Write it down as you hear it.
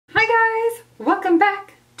Welcome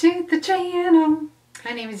back to the channel.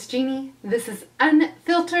 My name is Jeannie. This is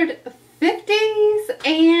Unfiltered 50s,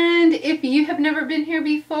 and if you have never been here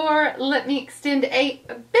before, let me extend a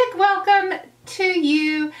big welcome to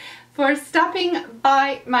you for stopping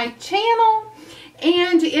by my channel.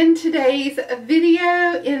 And in today's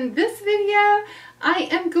video, I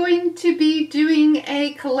am going to be doing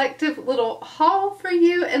a collective little haul for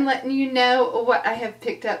you and letting you know what I have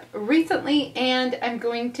picked up recently, and I'm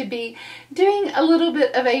going to be doing a little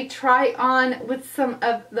bit of a try on with some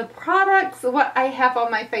of the products, what I have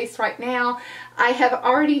on my face right now. I have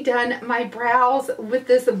already done my brows with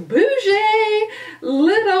this bougie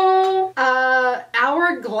little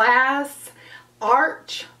Hourglass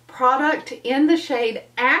Arch product in the shade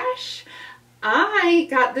Ash. I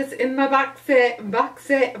got this in my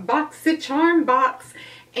BoxyCharm box,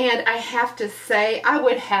 and I have to say I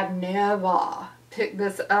would have never picked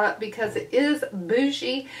this up because it is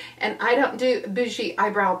bougie, and I don't do bougie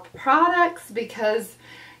eyebrow products because,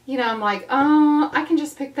 you know, I'm like, oh, I can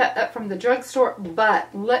just pick that up from the drugstore. But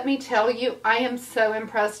let me tell you, I am so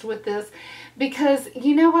impressed with this because,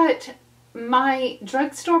 you know what, my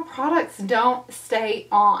drugstore products don't stay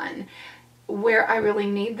on where I really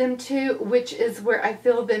need them to, which is where I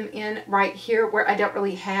fill them in right here, where I don't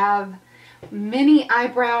really have many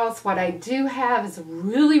eyebrows. What I do have is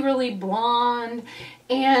really blonde,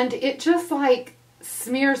 and it just like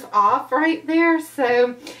smears off right there.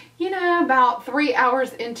 So, you know, about 3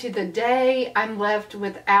 hours into the day, I'm left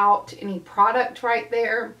without any product right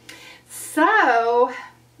there. So,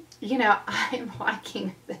 you know, I'm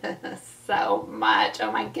liking this so much.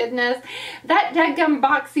 Oh my goodness. That dadgum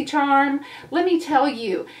BoxyCharm, let me tell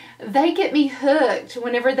you, they get me hooked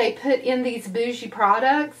whenever they put in these bougie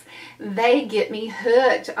products. They get me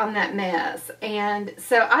hooked on that mess. And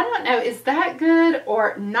so I don't know, is that good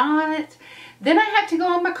or not? Then I have to go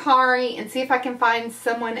on MERCARI and see if I can find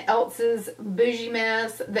someone else's bougie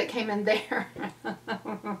mess that came in their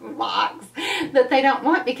box that they don't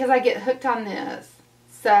want, because I get hooked on this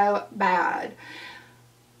so bad.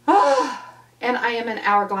 Oh, and I am an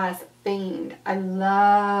Hourglass fiend. I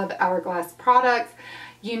love Hourglass products.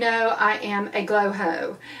 You know, I am a glow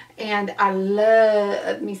hoe, and I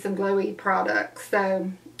love me some glowy products.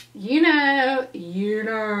 So, you know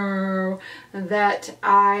that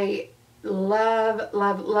I love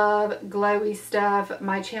glowy stuff.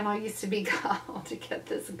 My channel used to be called To Get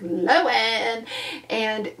This Glowing,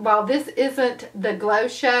 and while this isn't the glow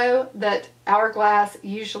show that Hourglass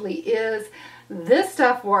usually is, this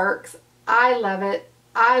stuff works. I love it.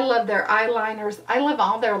 I love their eyeliners. I love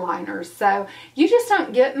all their liners. So you just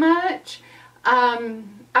don't get much.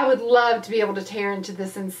 I would love to be able to tear into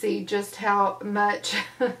this and see just how much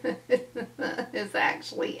is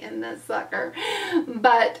actually in this sucker.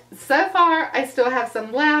 But so far, I still have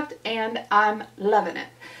some left, and I'm loving it.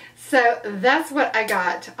 So that's what I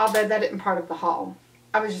got, although that isn't part of the haul.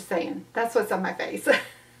 I was just saying, that's what's on my face.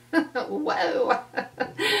 Whoa.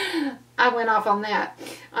 I went off on that,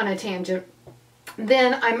 on a tangent.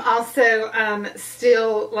 Then I'm also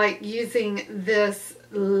still like using this,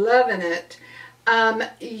 loving it,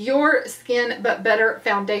 Your Skin But Better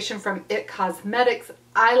foundation from IT Cosmetics.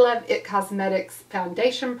 I love IT Cosmetics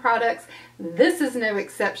foundation products. This is no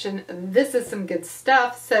exception. This is some good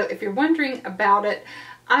stuff. So if you're wondering about it,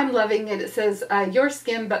 I'm loving it. It says Your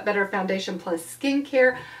Skin But Better foundation plus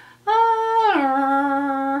skincare.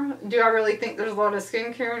 Do I really think there's a lot of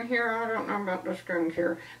skincare in here? I don't know about the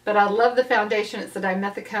skincare. But I love the foundation. It's a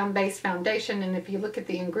dimethicone based foundation. And if you look at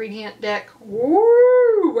the ingredient deck,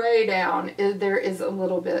 woo, way down, there is a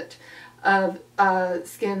little bit of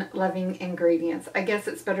skin loving ingredients. I guess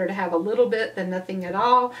it's better to have a little bit than nothing at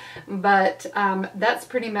all. But that's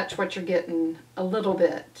pretty much what you're getting, a little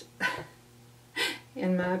bit.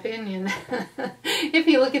 In my opinion. If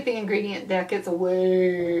you look at the ingredient deck, it's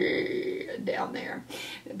way down there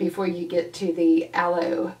before you get to the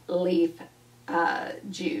aloe leaf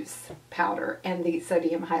juice powder and the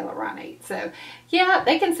sodium hyaluronate. So yeah,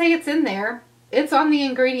 they can say it's in there. It's on the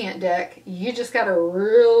ingredient deck. You just got to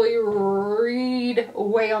really read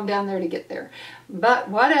way on down there to get there. But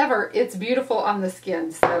whatever, it's beautiful on the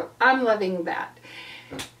skin. So I'm loving that.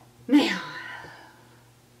 Now,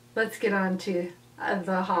 let's get on to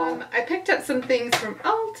the haul. I picked up some things from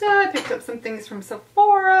Ulta. I picked up some things from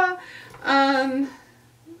Sephora.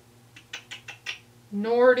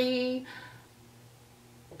 Nordy.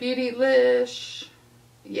 Beautylish.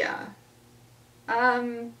 Yeah.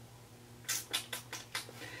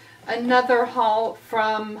 Another haul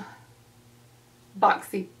from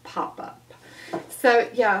Boxy Pop-Up. So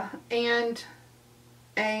yeah, and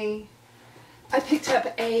I picked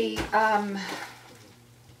up a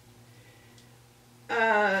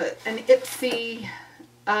an Ipsy,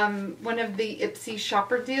 one of the Ipsy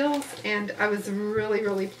shopper deals, and I was really,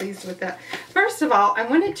 really pleased with that. First of all, I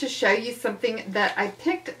wanted to show you something that I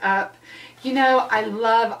picked up. You know,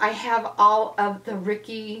 I have all of the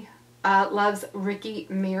RIKKI Loves RIKKI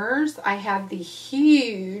mirrors. I have the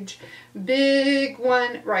huge, big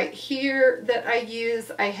one right here that I use.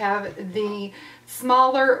 I have the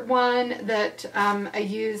smaller one that I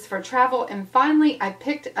use for travel. And finally, I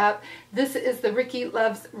picked up, this is the RIKKI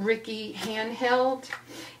Loves RIKKI handheld.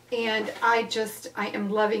 And I am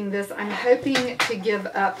loving this. I'm hoping to give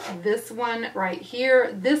up this one right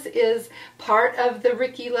here. This is part of the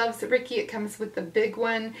RIKKI Loves RIKKI. It comes with the big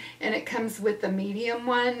one and it comes with the medium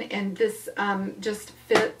one. And this just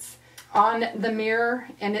fits on the mirror,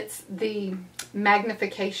 and it's the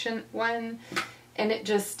magnification one. And it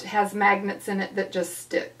just has magnets in it that just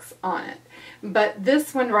sticks on it. But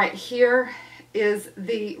this one right here is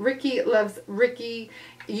the RIKKI Loves RIKKI.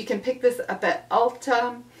 You can pick this up at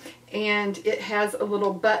Ulta, and it has a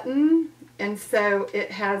little button, and so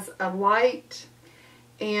it has a light,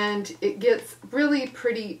 and it gets really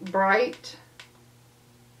pretty bright.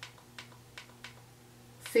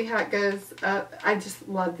 See how it goes up? I just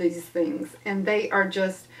love these things, and they are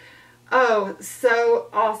just, oh, so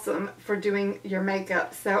awesome for doing your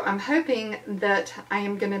makeup. So I'm hoping that I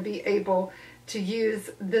am going to be able to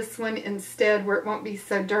use this one instead, where it won't be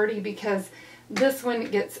so dirty, because this one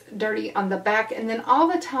gets dirty on the back. And then all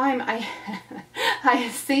the time I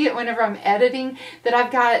see it whenever I'm editing that I've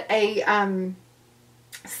got a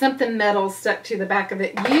something metal stuck to the back of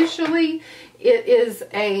it. Usually it is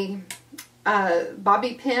a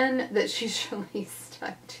bobby pin that's usually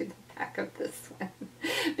stuck to the back of this one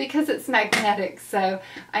because it's magnetic. So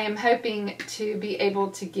I am hoping to be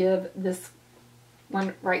able to give this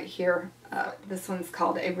one right here. This one's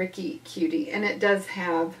called a RIKKI Cutie, and it does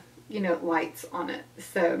have, you know, lights on it.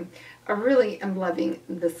 So I really am loving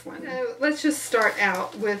this one. So let's just start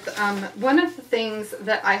out with one of the things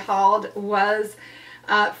that I hauled was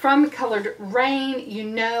from Colored Raine. You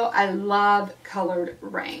know I love Colored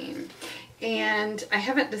Raine, and I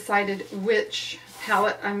haven't decided which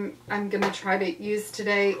palette I'm going to try to use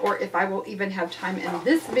today, or if I will even have time in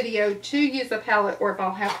this video to use a palette, or if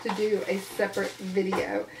I'll have to do a separate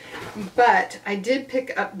video. But I did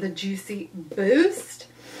pick up the Juicy Boost.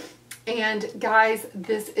 And guys,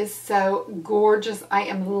 this is so gorgeous. I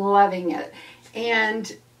am loving it.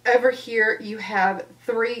 And over here you have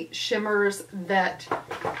 3 shimmers that,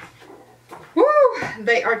 woo,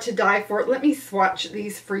 they are to die for. Let me swatch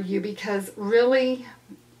these for you, because really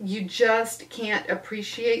you just can't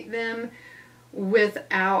appreciate them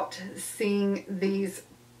without seeing these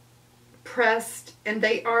pressed. And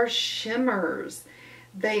they are shimmers.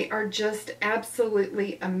 They are just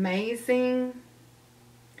absolutely amazing.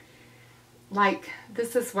 Like,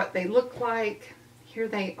 this is what they look like. Here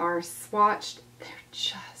they are swatched. They're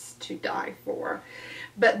just to die for.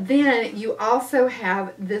 But then you also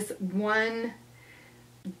have this one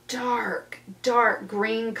dark, dark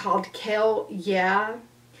green called Kale Yeah.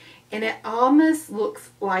 And it almost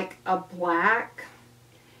looks like a black.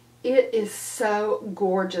 It is so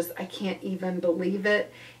gorgeous. I can't even believe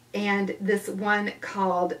it. And this one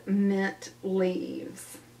called Mint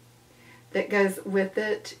Leaves that goes with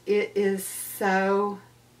it. It is so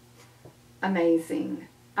amazing.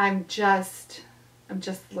 I'm just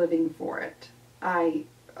living for it.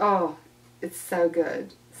 Oh, it's so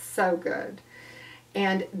good. So good.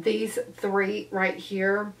 And these 3 right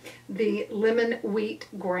here, the Lemon Wheat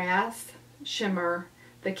Grass Shimmer,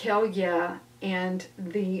 the Kale Yeah, and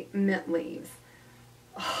the Mint Leaves.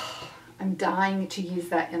 Oh, I'm dying to use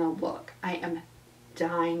that in a look. I am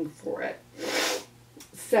dying for it.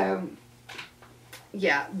 So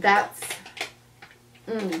yeah, that's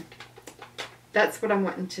what I'm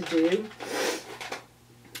wanting to do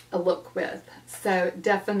a look with. So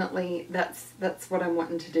definitely that's what I'm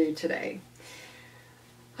wanting to do today.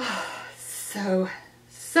 So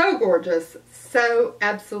gorgeous. So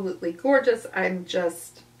absolutely gorgeous. I'm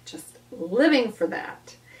just living for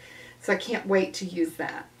that. So I can't wait to use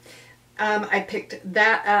that. I picked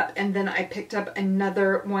that up, and then I picked up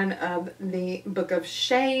another one of the Book of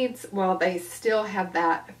Shades while they still have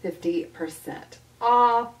that 50%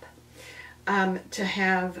 off to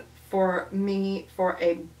have for me for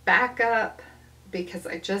a backup, because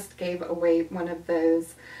I just gave away one of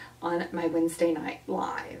those on my Wednesday night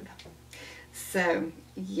live. So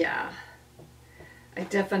yeah, I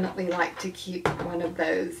definitely like to keep one of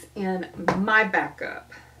those in my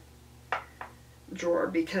backup drawer,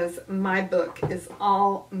 because my book is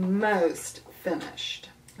almost finished.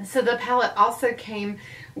 So the palette also came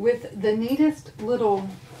with the neatest little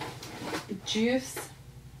juice,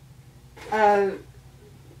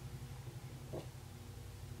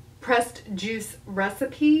 pressed juice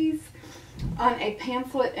recipes on a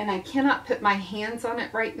pamphlet, and I cannot put my hands on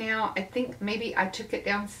it right now. I think maybe I took it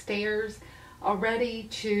downstairs already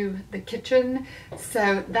to the kitchen,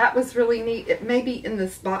 so that was really neat. It may be in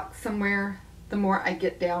this box somewhere the more I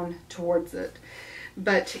get down towards it.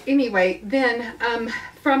 But anyway, then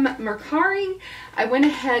from MERCARI, I went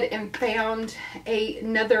ahead and found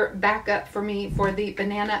another backup for me for the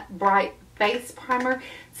Banana Bright Face Primer.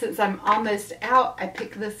 Since I'm almost out, I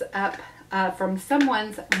picked this up from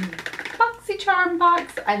someone's BoxyCharm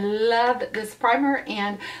box. I love this primer,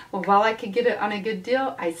 and while I could get it on a good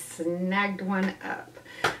deal, I snagged one up.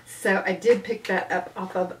 So I did pick that up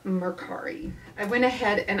off of MERCARI. I went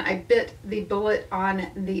ahead and I bit the bullet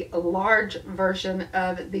on the large version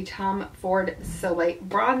of the Tom Ford Soleil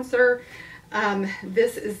bronzer.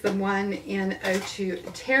 This is the one in 02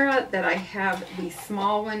 Terra that I have the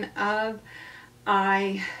small one of.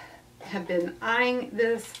 I have been eyeing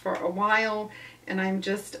this for a while, and I'm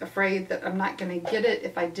just afraid that I'm not going to get it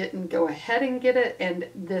if I didn't go ahead and get it. And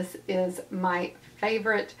this is my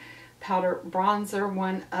favorite powder bronzer,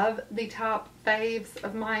 one of the top faves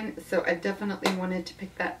of mine, so I definitely wanted to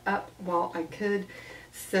pick that up while I could,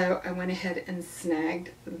 so I went ahead and snagged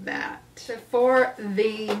that. So for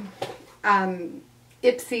the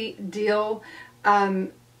Ipsy deal,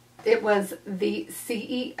 it was the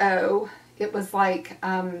CEO. It was like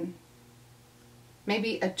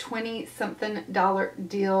maybe a $20-something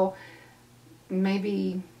deal,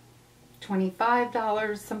 maybe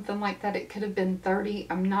 $25, something like that. It could have been $30,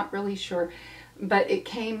 I'm not really sure, but it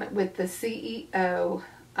came with the CEO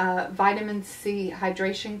vitamin C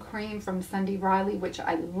hydration cream from Sunday Riley, which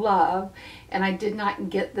I love, and I did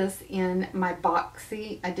not get this in my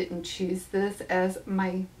boxy. I didn't choose this as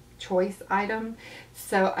my choice item,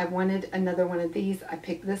 so I wanted another one of these. I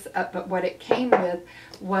picked this up, but what it came with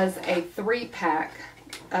was a 3-pack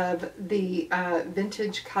of the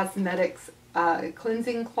Vintage Cosmetics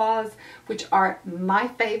cleansing cloths, which are my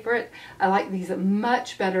favorite. I like these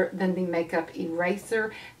much better than the makeup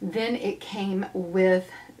eraser. Then it came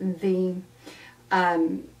with the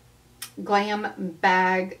glam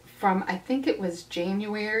bag from, I think it was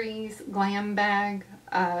January's glam bag,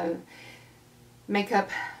 makeup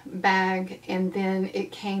bag, and then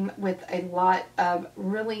it came with a lot of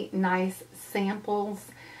really nice samples,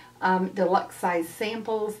 deluxe size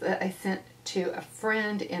samples that I sent to a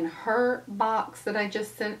friend in her box that I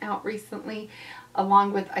just sent out recently,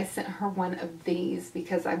 along with, I sent her one of these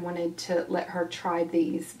because I wanted to let her try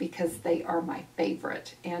these because they are my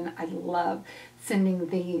favorite, and I love sending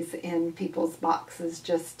these in people's boxes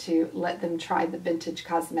just to let them try the Vintage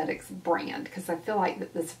Cosmetics brand, because I feel like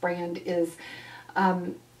that this brand is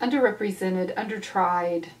underrepresented,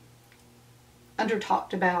 undertried,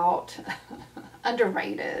 under-talked about,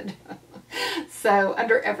 underrated. So,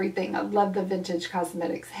 under everything. I love the Vintage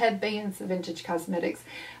Cosmetics headbands, the Vintage Cosmetics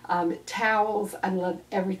towels. I love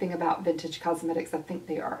everything about Vintage Cosmetics. I think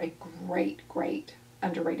they are a great, great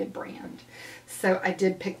underrated brand. So I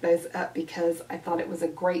did pick those up because I thought it was a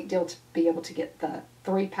great deal to be able to get the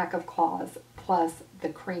 3-pack of cloths plus the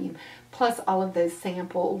cream plus all of those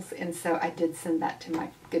samples, and so I did send that to my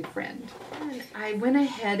good friend. And I went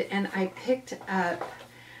ahead and I picked up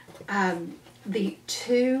the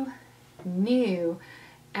 2 new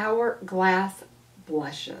Hourglass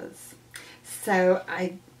blushes. So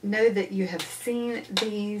I know that you have seen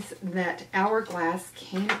these, that Hourglass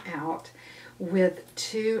came out with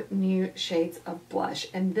 2 new shades of blush,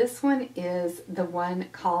 and this one is the one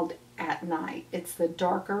called At Night. It's the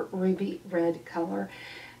darker ruby red color.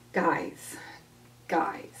 Guys,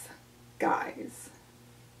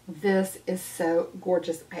 this is so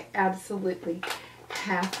gorgeous. I absolutely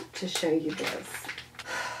have to show you this.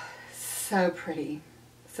 So pretty.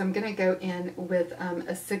 So I'm going to go in with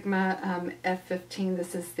a Sigma F15.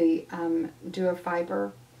 This is the Duo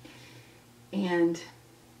Fiber. And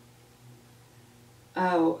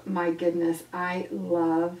oh my goodness, I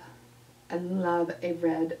love a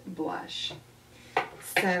red blush.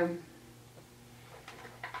 So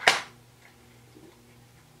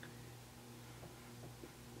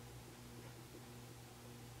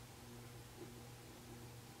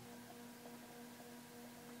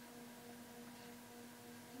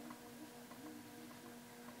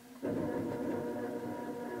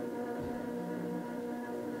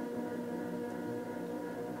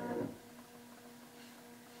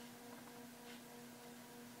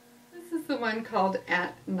the one called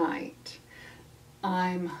At Night.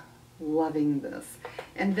 I'm loving this.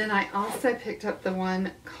 And then I also picked up the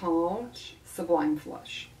one called Sublime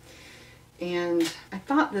Flush. And I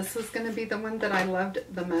thought this was going to be the one that I loved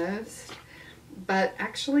the most, but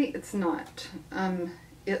actually it's not.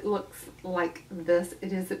 It looks like this.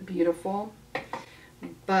 It is beautiful,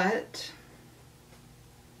 but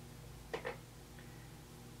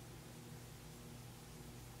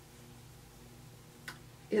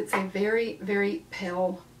it's a very, very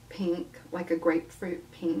pale pink, like a grapefruit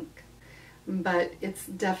pink, but it's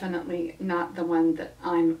definitely not the one that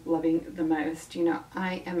I'm loving the most. You know,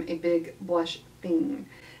 I am a big blush fiend,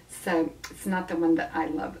 so it's not the one that I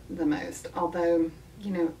love the most, although,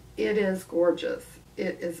 you know, it is gorgeous.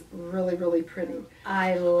 It is really, really pretty.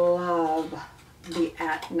 I love the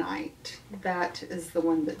At Night. That is the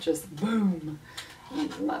one that just boom. I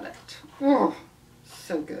love it. Oh,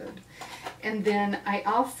 so good. And then I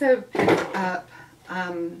also picked up,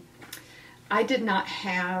 I did not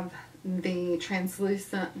have the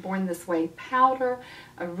translucent Born This Way powder.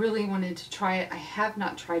 I really wanted to try it. I have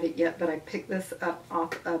not tried it yet, but I picked this up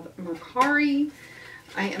off of MERCARI.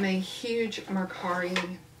 I am a huge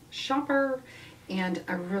MERCARI shopper, and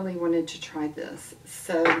I really wanted to try this.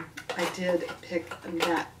 So I did pick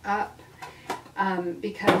that up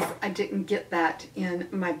because I didn't get that in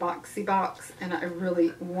my boxy box, and I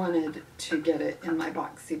really wanted to get it in my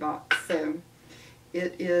boxy box. So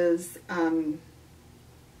it is I'm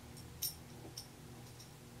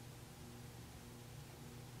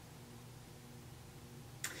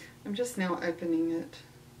just now opening it.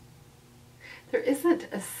 There isn't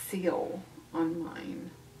a seal on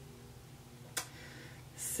mine.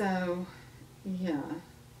 So, yeah.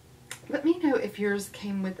 Let me know if yours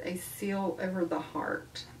came with a seal over the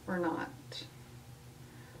heart or not.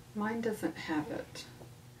 Mine doesn't have it.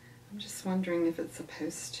 I'm just wondering if it's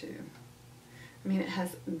supposed to. I mean, it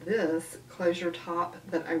has this closure top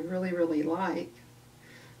that I really, really like,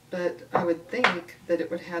 but I would think that it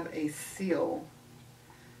would have a seal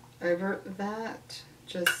over that,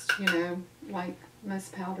 just, you know, like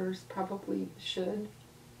most powders probably should.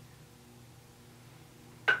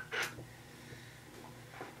 I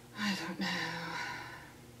don't know.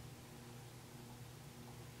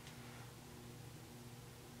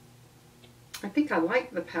 I think I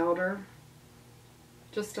like the powder.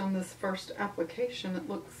 Just on this first application, it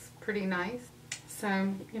looks pretty nice.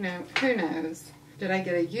 So, you know, who knows? Did I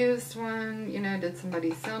get a used one? You know, did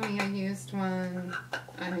somebody sell me a used one?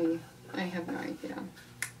 I have no idea.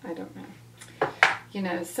 I don't know. You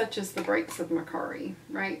know, such as the breaks of MERCARI,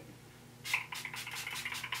 right?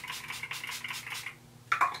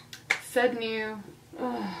 Said new.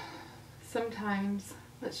 Oh, sometimes.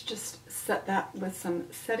 Let's just set that with some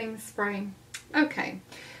setting spray. Okay.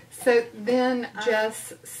 So then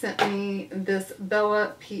Jess sent me this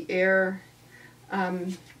Bella Pierre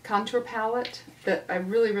contour palette that I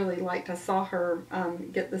really, really liked. I saw her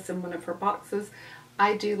get this in one of her boxes.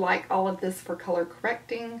 I do like all of this for color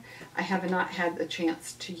correcting. I have not had the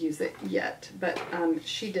chance to use it yet, but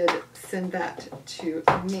she did send that to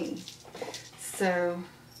me. So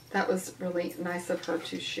that was really nice of her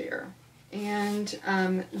to share. And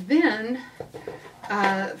then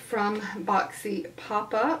from Boxy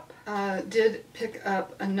Pop-Up, did pick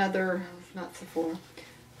up another, not Sephora,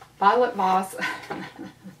 Violet Voss,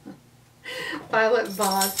 Violet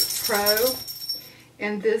Voss Pro.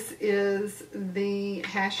 And this is the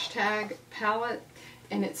hashtag palette,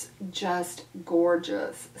 and it's just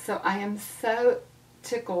gorgeous. So I am so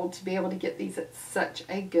tickled to be able to get these at such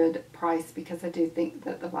a good price, because I do think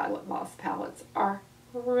that the Violet Voss palettes are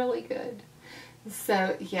really good.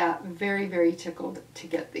 So yeah, very, very tickled to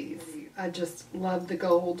get these. I just love the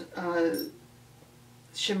gold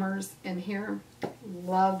shimmers in here.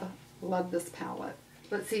 Love this palette.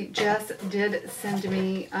 Let's see, Jess did send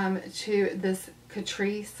me to this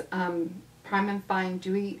Catrice Prime and Fine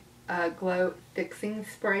Dewy Glow Fixing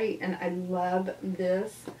Spray, and I love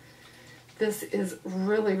this. This is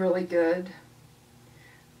really, really good.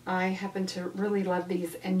 I happen to really love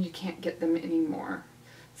these, and you can't get them anymore.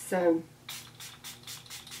 So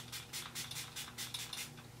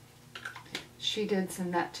she did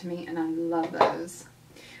send that to me, and I love those.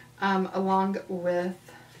 Along with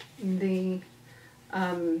the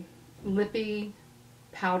Lippy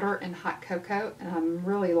Powder and Hot Cocoa, and I'm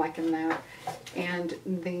really liking that. And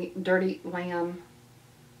the Dirty Lamb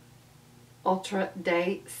Ultra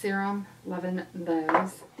Day Serum, loving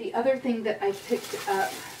those. The other thing that I picked up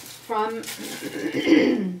from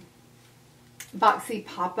Boxy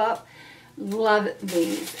Pop-Up, love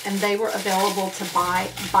these, and they were available to buy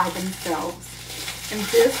by themselves. And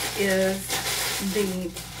this is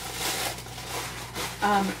the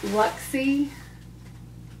Luxie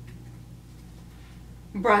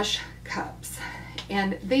brush cups,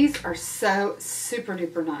 And these are so super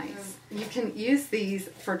duper nice. You can use these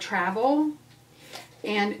for travel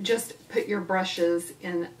and just put your brushes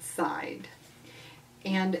inside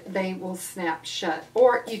and they will snap shut.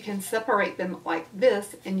 Or you can separate them like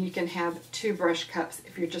this and you can have 2 brush cups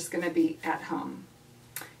if you're just going to be at home.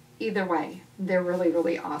 Either way, they're really,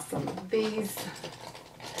 really awesome. These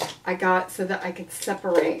I got so that I could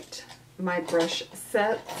separate my brush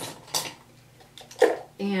sets,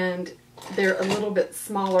 and they're a little bit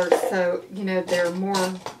smaller, so you know they're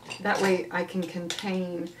more, that way I can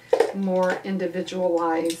contain more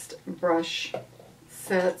individualized brush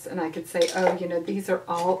sets, and I could say, oh, you know, these are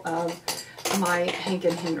all of my Hank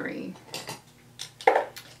and Henry,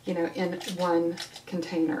 you know, in one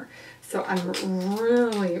container. So I'm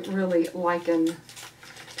really, really liking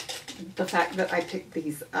the fact that I picked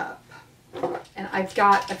these up. And I've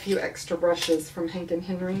got a few extra brushes from Hank and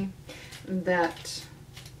Henry that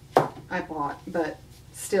I bought, but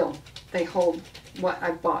still, they hold what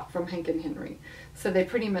I bought from Hank and Henry. So they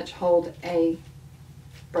pretty much hold a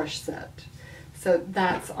brush set. So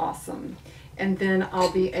that's awesome. And then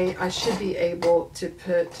I should be able to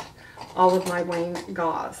put all of my Raine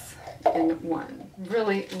Goss in one.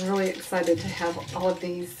 Really, really excited to have all of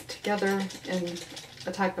these together in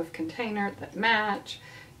a type of container that match,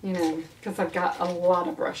 you know, because I've got a lot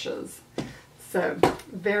of brushes. So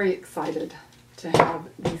very excited to have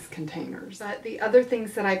these containers. But the other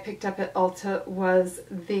things that I picked up at Ulta was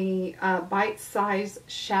the Bite Size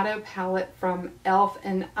Shadow Palette from e.l.f.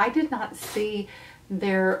 And I did not see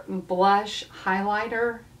their blush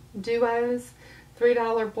highlighter duos,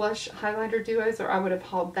 $3 blush highlighter duos, or I would have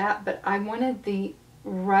hauled that, but I wanted the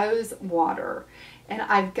Rose Water. And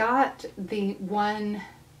I've got the one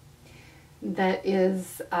that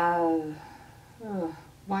is,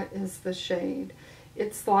 what is the shade?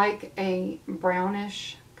 It's like a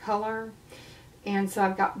brownish color. And so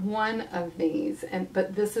I've got one of these,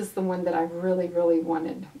 but this is the one that I really, really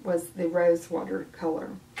wanted, was the Rose Water color.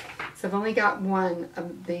 So I've only got one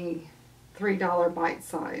of the $3 Bite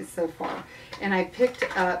Size so far. And I picked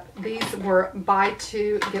up, these were buy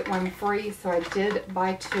 2, get 1 free. So I did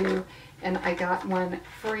buy 2 and I got 1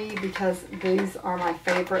 free because these are my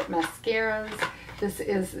favorite mascaras. This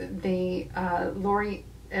is the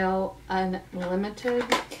L'Oreal Unlimited.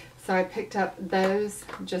 So I picked up those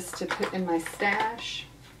just to put in my stash.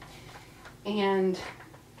 And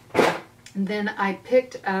then I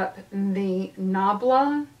picked up the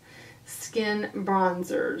Nabla Skin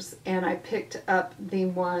Bronzers. And I picked up the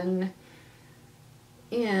one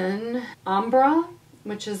in Ombre,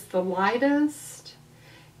 which is the lightest.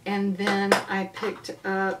 And then I picked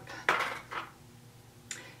up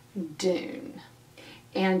Dune.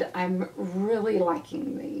 And I'm really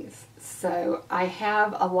liking these. So I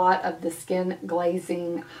have a lot of the Skin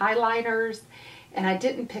Glazing highlighters, and I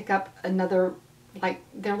didn't pick up another, like,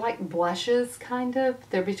 they're like blushes kind of.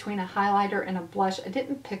 They're between a highlighter and a blush. I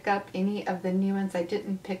didn't pick up any of the new ones. I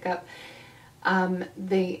didn't pick up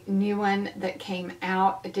the new one that came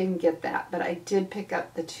out. I didn't get that, but I did pick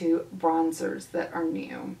up the 2 bronzers that are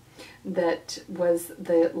new. That was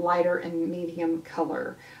the lighter and medium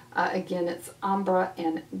color. Again, it's Ombre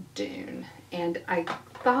and Dune. And I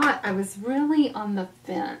thought, I was really on the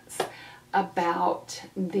fence about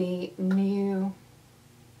the new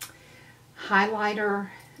highlighter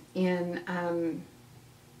in,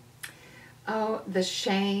 the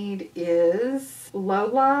shade is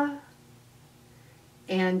Lola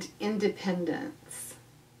and Independence.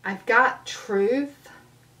 I've got Truth.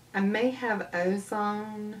 I may have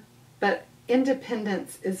Ozone, but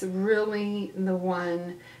Independence is really the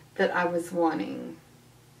one that I was wanting.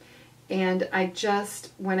 And I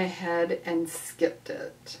just went ahead and skipped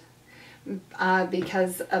it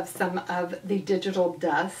because of some of the digital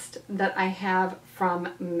dust that I have from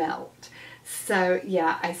Melt. So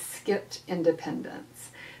yeah, I skipped Independence.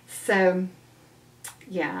 So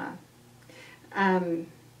yeah, so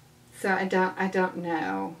I don't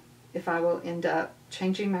know if I will end up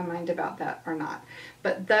changing my mind about that or not.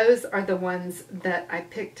 But those are the ones that I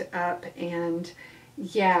picked up, and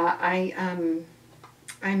yeah,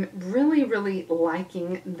 I'm really, really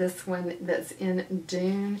liking this one that's in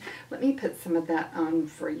Dune. Let me put some of that on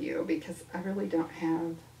for you because I really don't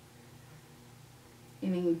have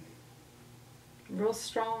any real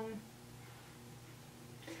strong.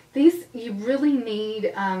 These, you really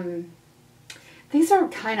need, these are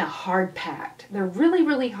kind of hard packed. They're really,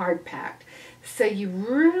 really hard packed. So you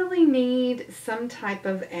really need some type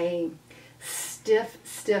of a stiff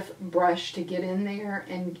brush to get in there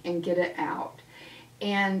and get it out.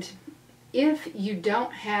 And if you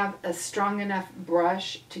don't have a strong enough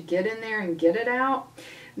brush to get in there and get it out,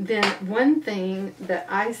 then one thing that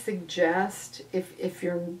I suggest, if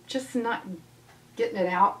you're just not getting it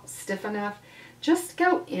out stiff enough, just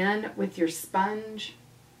go in with your sponge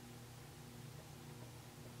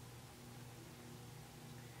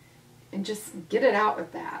and just get it out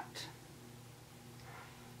with that.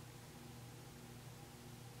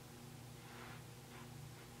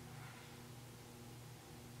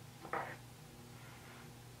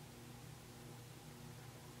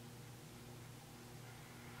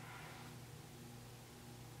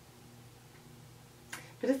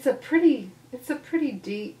 But it's a pretty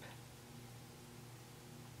deep,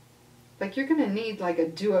 like you're gonna need like a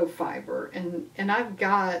duo fiber, and I've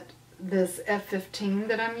got this F15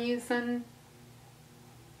 that I'm using.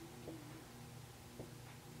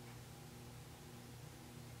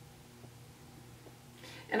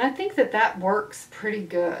 And I think that that works pretty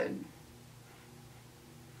good.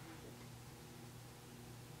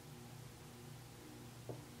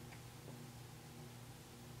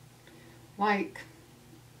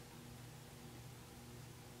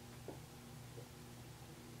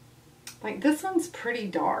 Like this one's pretty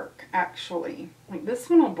dark, actually. Like this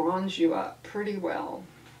one will bronze you up pretty well.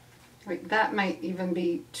 Like that might even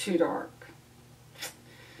be too dark.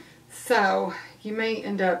 So you may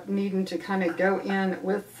end up needing to kind of go in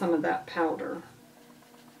with some of that powder.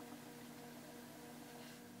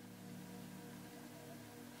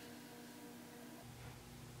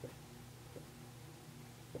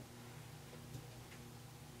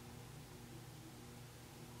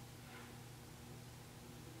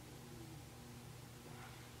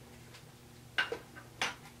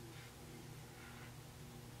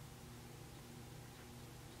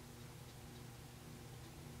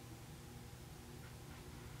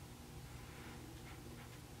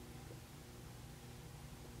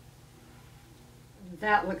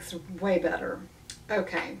 That looks way better.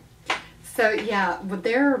 Okay, so yeah, but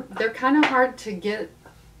they're kind of hard to get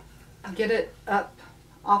it up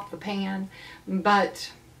off the pan,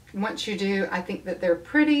 but once you do, I think that they're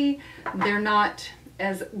pretty. They're not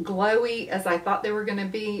as glowy as I thought they were going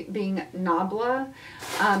to be, being Nabla,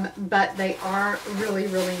 but they are really,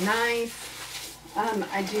 really nice.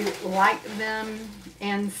 I do like them.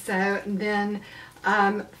 And so then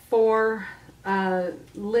for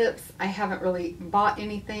lips, I haven't really bought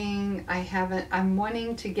anything. I'm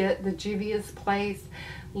wanting to get the Juvia's Place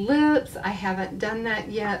lips. I haven't done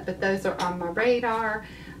that yet, but those are on my radar.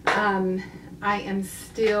 I am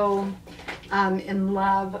still in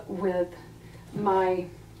love with my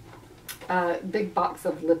big box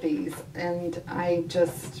of lippies, and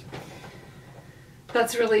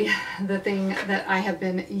that's really the thing that I have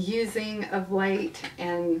been using of late,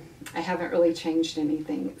 and I haven't really changed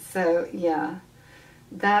anything. So yeah,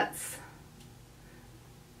 that's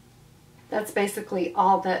basically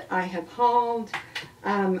all that I have hauled.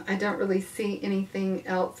 I don't really see anything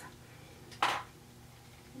else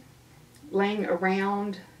laying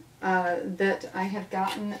around that I have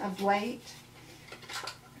gotten of late.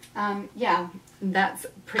 Yeah, that's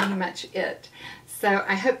pretty much it. So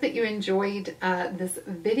I hope that you enjoyed this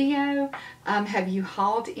video. Have you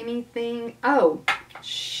hauled anything? Oh,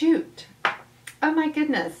 shoot. Oh my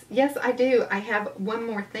goodness. Yes, I do. I have one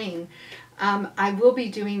more thing. I will be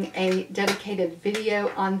doing a dedicated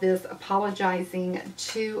video on this, apologizing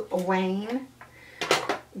to Wayne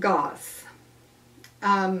Goss.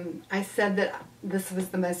 I said that this was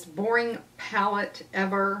the most boring palette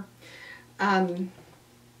ever. I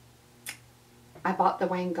bought the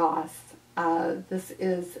Wayne Goss. This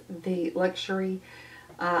is the Luxury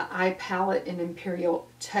Eye Palette in Imperial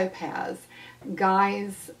Topaz.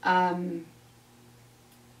 Guys,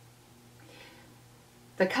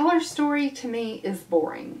 the color story to me is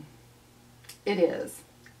boring. It is.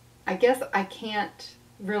 I guess I can't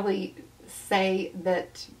really say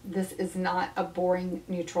that this is not a boring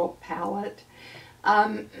neutral palette.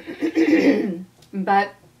 But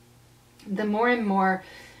the more and more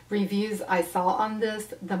reviews I saw on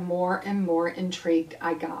this, the more and more intrigued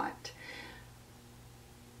I got.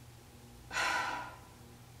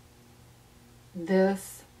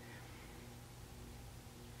 This,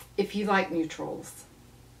 if you like neutrals,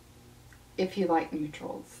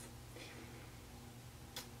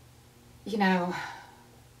 you know,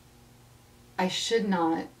 I should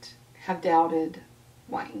not have doubted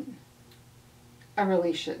Wayne. I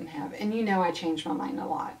really shouldn't have. And you know I change my mind a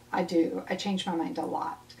lot. I do. I change my mind a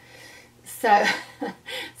lot. So,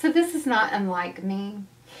 so this is not unlike me.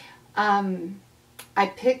 I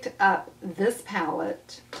picked up this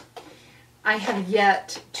palette. I have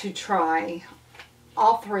yet to try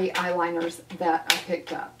all three eyeliners that I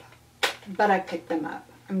picked up, but I picked them up.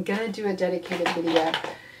 I'm going to do a dedicated video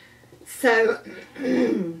So,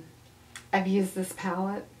 I've used this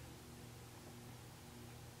palette.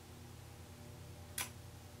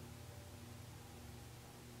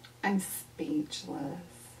 I'm speechless.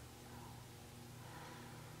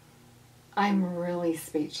 I'm really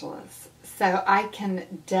speechless. So I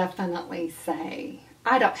can definitely say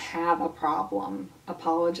I don't have a problem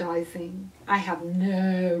apologizing. I have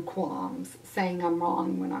no qualms saying I'm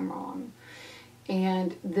wrong when I'm wrong.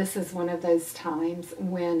 And this is one of those times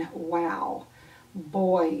when, wow,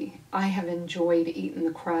 boy, I have enjoyed eating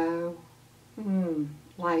the crow.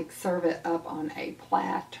 Like serve it up on a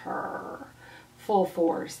platter, full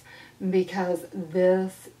force, because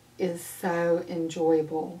this is so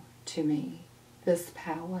enjoyable to me. This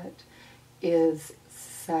palette is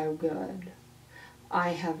so good. I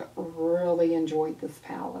have really enjoyed this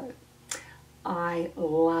palette. I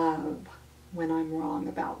love when I'm wrong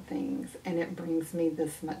about things, and it brings me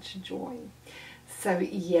this much joy. So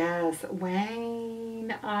yes,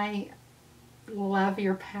 Wayne, I love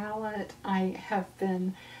your palette. I have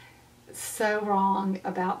been so wrong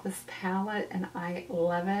about this palette, and I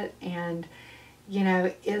love it. And you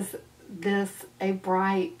know, is this a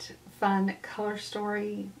bright, fun color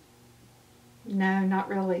story? No, not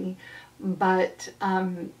really. But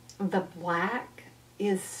the black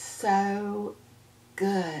is so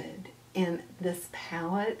good in this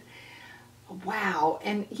palette. Wow.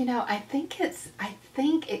 And you know, I think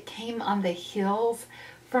it came on the heels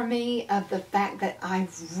for me of the fact that I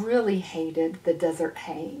really hated the Desert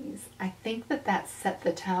Haze. I think that set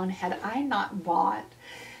the tone. Had I not bought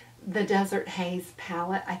the Desert Haze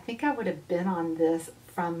palette, I think I would have been on this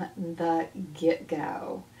from the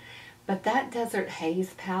get-go. But that Desert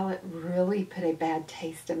Haze palette really put a bad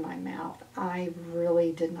taste in my mouth. I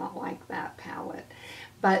really did not like that palette.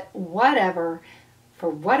 But whatever, for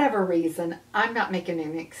whatever reason, I'm not making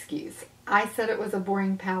an excuse. I said it was a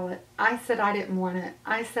boring palette. I said I didn't want it.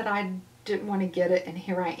 I said I didn't want to get it, and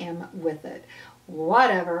here I am with it.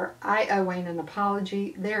 Whatever. I owe Wayne an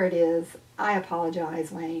apology. There it is. I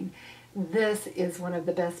apologize, Wayne. This is one of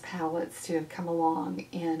the best palettes to have come along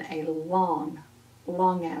in a long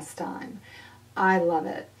ass time. I love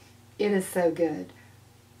it. It is so good.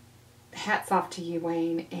 Hats off to you,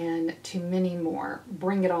 Wayne, and to many more.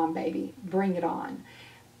 Bring it on, baby. Bring it on.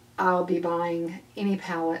 I'll be buying any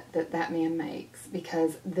palette that man makes,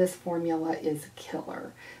 because this formula is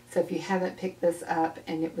killer. So if you haven't picked this up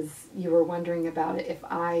and you were wondering about it, if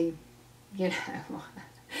I, you know,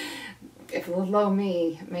 if little old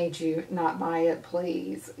me made you not buy it,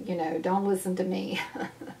 please, you know, don't listen to me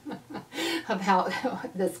about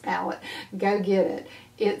this palette. Go get it.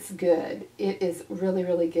 It's good. It is really,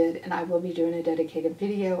 really good, and I will be doing a dedicated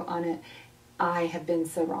video on it. I have been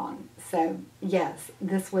so wrong. So yes,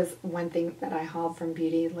 this was one thing that I hauled from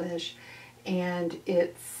Beautylish, and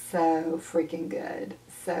it's so freaking good.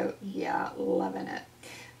 So yeah, loving it.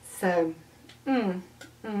 So, la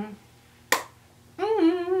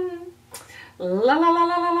la la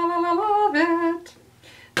la la la la, love it.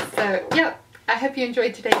 So yep, I hope you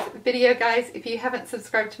enjoyed today's video, guys. If you haven't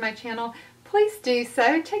subscribed to my channel, please do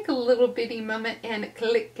so. Take a little bitty moment and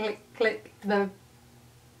click the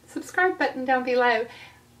subscribe button down below.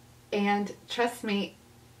 And trust me,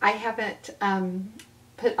 I haven't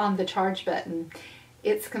put on the charge button.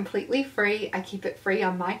 It's completely free. I keep it free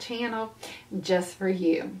on my channel just for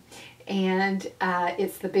you. And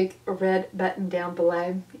it's the big red button down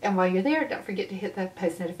below. And while you're there, don't forget to hit the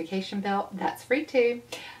post notification bell. That's free too.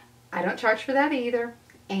 I don't charge for that either.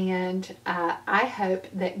 And I hope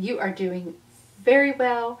that you are doing very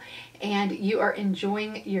well and you are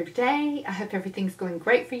enjoying your day. I hope everything's going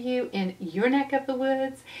great for you in your neck of the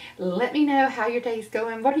woods. Let me know how your day's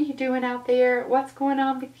going. What are you doing out there? What's going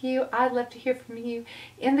on with you? I'd love to hear from you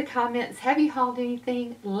in the comments. Have you hauled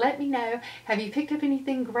anything? Let me know. Have you picked up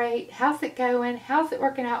anything great? How's it going? How's it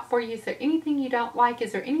working out for you? Is there anything you don't like?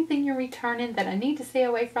 Is there anything you're returning that I need to stay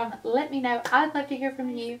away from? Let me know. I'd love to hear from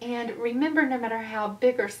you. And remember, no matter how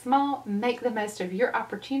big or small, make the most of your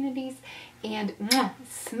opportunities. And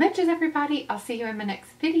smooches, everybody. I'll see you in my next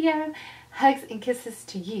video. Hugs and kisses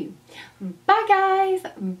to you. Bye, guys.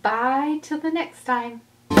 Bye till the next time.